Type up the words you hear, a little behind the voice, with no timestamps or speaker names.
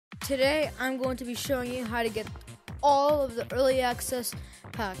Today I'm going to be showing you how to get all of the early access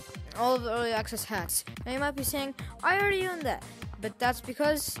hats. Now you might be saying, I already own that, but that's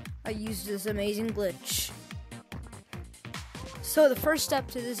because I used this amazing glitch. So the first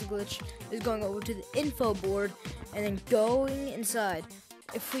step to this glitch is going over to the info board and then going inside.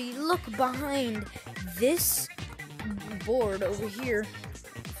 If we look behind this board over here,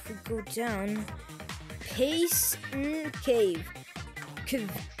 if we go down, Pace in Cave.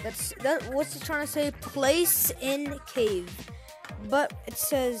 What's it trying to say? Place in cave, but it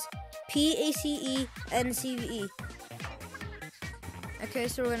says PACENCVE. Okay,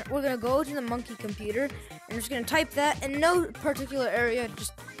 so we're gonna go to the monkey computer and we're just gonna type that in no particular area.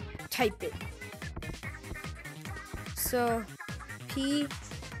 Just type it. So PACEICVE.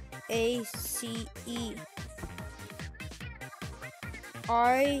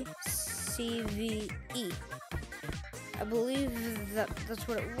 I believe that's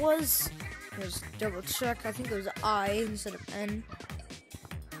what it was. Let's double check. I think it was I instead of N.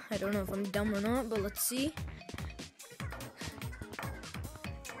 I don't know if I'm dumb or not, but let's see.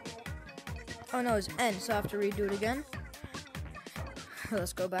 Oh no, it's N, so I have to redo it again.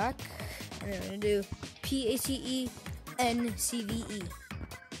 Let's go back. And then we're gonna do PACENCVE. PACENCVE.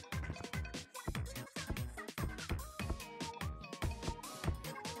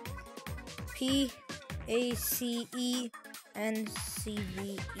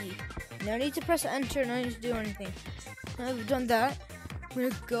 No need to press enter, no need to do anything. Now that we've done that,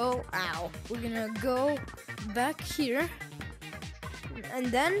 we're gonna go back here, and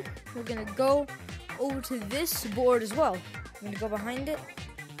then we're gonna go over to this board as well. I'm gonna go behind it.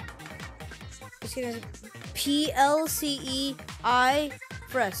 It's gonna PLCEI-FRES.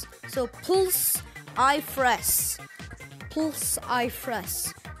 So Pulse I-FRES. Pulse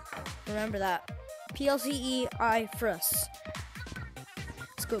I-FRES. Remember that. PLCEI-FRES.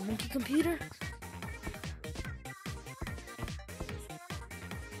 Let's go, monkey computer.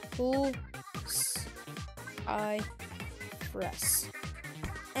 Pulse I-FRES.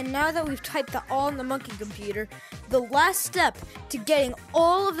 And now that we've typed that all in the monkey computer, the last step to getting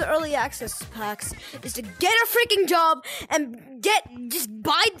all of the early access packs is to get a freaking job and just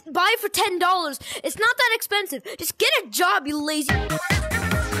buy for $10. It's not that expensive. Just get a job, you lazy.